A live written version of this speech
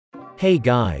Hey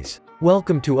guys!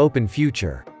 Welcome to Open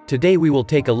Future. Today we will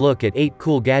take a look at 8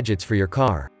 cool gadgets for your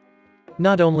car.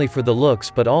 Not only for the looks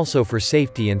but also for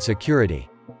safety and security.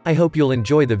 I hope you'll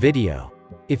enjoy the video.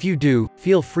 If you do,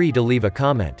 feel free to leave a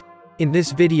comment. In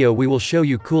this video we will show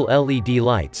you cool LED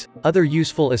lights, other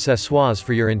useful accessoires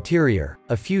for your interior,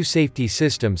 a few safety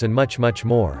systems and much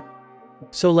more.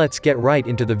 So let's get right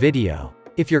into the video.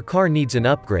 If your car needs an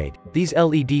upgrade, these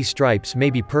LED stripes may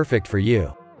be perfect for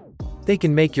you. They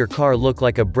can make your car look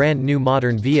like a brand new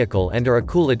modern vehicle and are a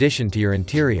cool addition to your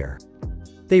interior.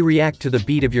 They react to the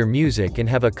beat of your music and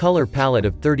have a color palette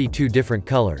of 32 different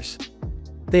colors.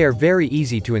 They are very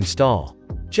easy to install.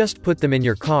 Just put them in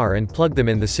your car and plug them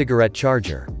in the cigarette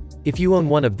charger. If you own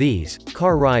one of these,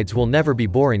 car rides will never be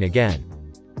boring again.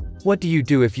 What do you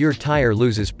do if your tire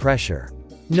loses pressure?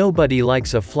 Nobody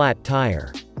likes a flat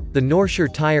tire. The NORSHIRE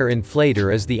tire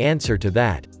inflator is the answer to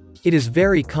that. It is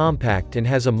very compact and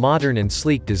has a modern and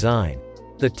sleek design.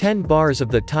 The 10 bars of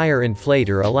the tire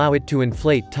inflator allow it to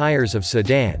inflate tires of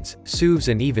sedans, SUVs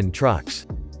and even trucks.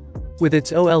 With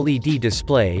its OLED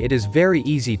display it is very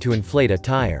easy to inflate a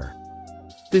tire.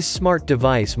 This smart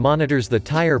device monitors the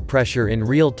tire pressure in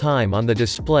real time on the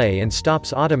display and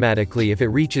stops automatically if it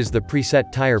reaches the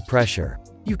preset tire pressure.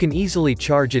 You can easily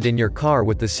charge it in your car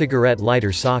with the cigarette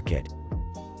lighter socket.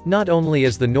 Not only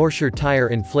is the NORSHIRE tire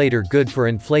inflator good for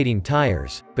inflating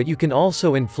tires, but you can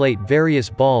also inflate various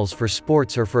balls for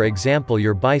sports or for example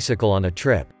your bicycle on a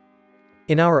trip.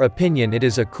 In our opinion it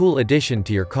is a cool addition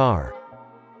to your car.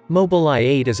 Mobileye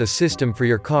 8 is a system for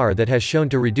your car that has shown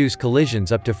to reduce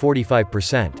collisions up to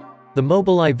 45%. The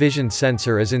Mobileye vision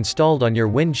sensor is installed on your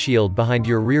windshield behind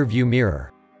your rear view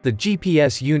mirror. The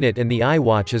GPS unit and the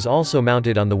iWatch is also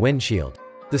mounted on the windshield.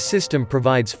 The system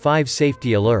provides 5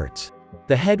 safety alerts.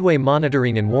 The headway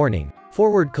monitoring and warning,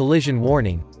 forward collision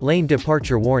warning, lane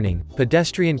departure warning,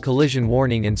 pedestrian collision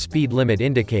warning and speed limit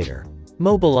indicator.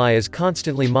 Mobileye is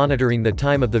constantly monitoring the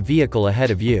time of the vehicle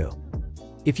ahead of you.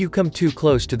 If you come too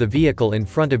close to the vehicle in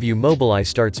front of you, Mobileye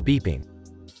starts beeping.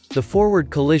 The forward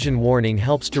collision warning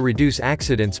helps to reduce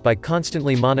accidents by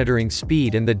constantly monitoring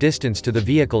speed and the distance to the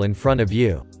vehicle in front of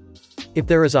you. If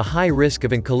there is a high risk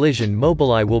of a collision,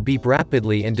 Mobileye will beep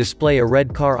rapidly and display a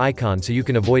red car icon so you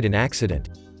can avoid an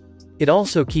accident. It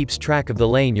also keeps track of the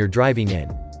lane you're driving in.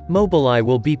 Mobileye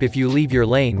will beep if you leave your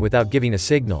lane without giving a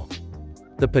signal.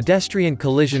 The pedestrian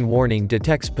collision warning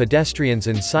detects pedestrians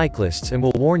and cyclists and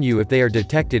will warn you if they are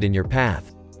detected in your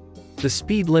path. The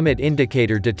speed limit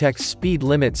indicator detects speed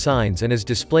limit signs and is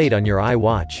displayed on your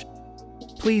iWatch.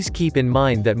 Please keep in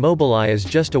mind that Mobileye is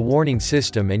just a warning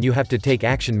system and you have to take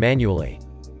action manually.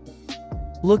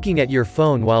 Looking at your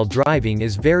phone while driving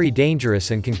is very dangerous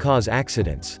and can cause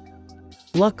accidents.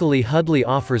 Luckily Hudly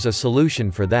offers a solution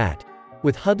for that.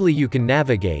 With Hudly you can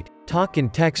navigate, talk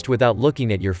and text without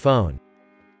looking at your phone.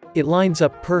 It lines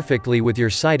up perfectly with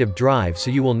your side of drive so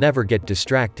you will never get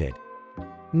distracted.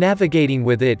 Navigating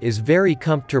with it is very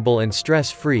comfortable and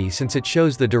stress-free since it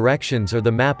shows the directions or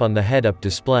the map on the head-up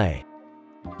display.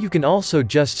 You can also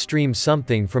just stream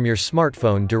something from your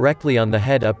smartphone directly on the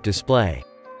head-up display.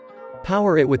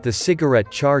 Power it with the cigarette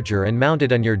charger and mount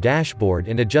it on your dashboard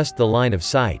and adjust the line of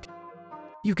sight.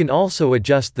 You can also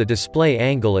adjust the display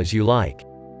angle as you like.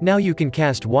 Now you can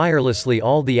cast wirelessly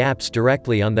all the apps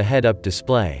directly on the head-up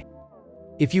display.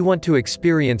 If you want to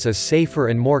experience a safer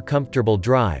and more comfortable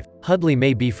drive, Hudly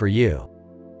may be for you.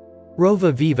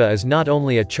 Roav Viva is not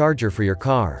only a charger for your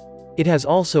car. It has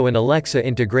also an Alexa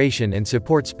integration and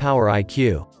supports Power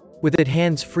IQ. With it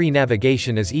hands-free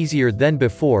navigation is easier than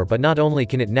before, but not only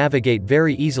can it navigate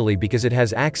very easily because it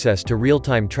has access to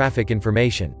real-time traffic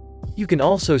information. You can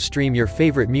also stream your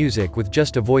favorite music with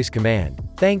just a voice command.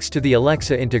 Thanks to the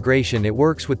Alexa integration it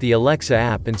works with the Alexa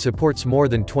app and supports more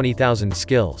than 20,000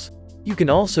 skills. You can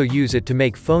also use it to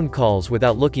make phone calls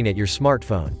without looking at your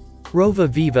smartphone. Roav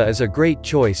Viva is a great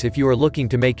choice if you are looking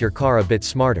to make your car a bit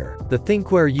smarter. The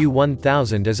THINKWARE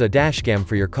U1000 is a dashcam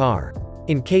for your car.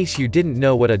 In case you didn't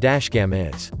know what a dashcam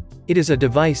is. It is a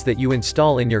device that you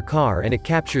install in your car and it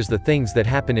captures the things that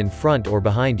happen in front or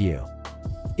behind you.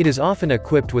 It is often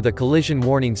equipped with a collision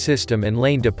warning system and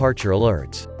lane departure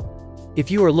alerts.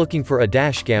 If you are looking for a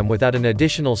dashcam without an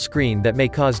additional screen that may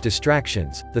cause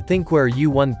distractions, the THINKWARE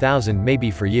U1000 may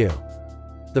be for you.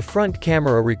 The front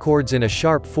camera records in a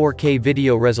sharp 4K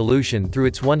video resolution through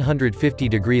its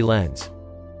 150-degree lens.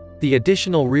 The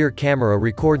additional rear camera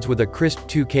records with a crisp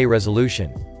 2K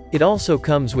resolution. It also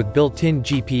comes with built-in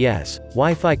GPS,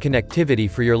 Wi-Fi connectivity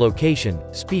for your location,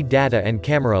 speed data and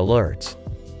camera alerts.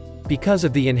 Because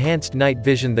of the enhanced night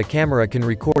vision, the camera can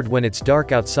record when it's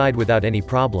dark outside without any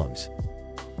problems.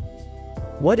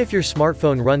 What if your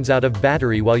smartphone runs out of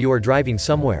battery while you are driving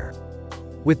somewhere?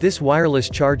 With this wireless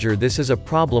charger, this is a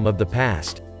problem of the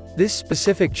past. This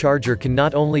specific charger can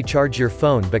not only charge your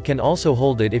phone but can also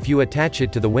hold it if you attach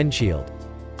it to the windshield.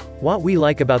 What we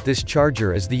like about this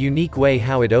charger is the unique way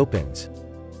how it opens.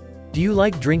 Do you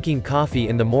like drinking coffee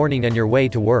in the morning on your way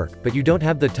to work, but you don't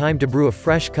have the time to brew a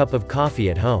fresh cup of coffee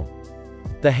at home?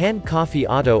 The Handcoffee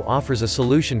Auto offers a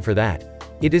solution for that.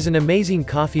 It is an amazing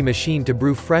coffee machine to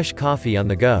brew fresh coffee on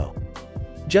the go.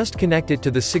 Just connect it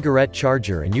to the cigarette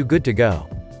charger and you're good to go.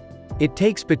 It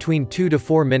takes between 2 to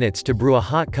 4 minutes to brew a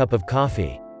hot cup of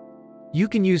coffee. You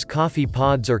can use coffee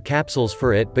pods or capsules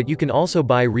for it, but you can also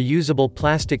buy reusable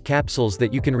plastic capsules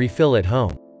that you can refill at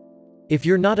home. If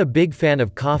you're not a big fan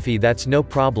of coffee, that's no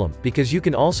problem, because you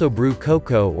can also brew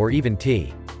cocoa or even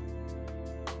tea.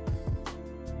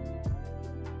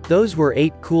 Those were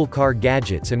 8 cool car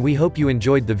gadgets, and we hope you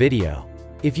enjoyed the video.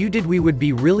 If you did, we would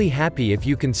be really happy if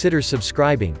you consider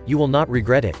subscribing. You will not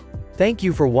regret it. Thank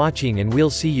you for watching, and we'll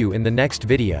see you in the next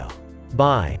video.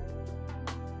 Bye.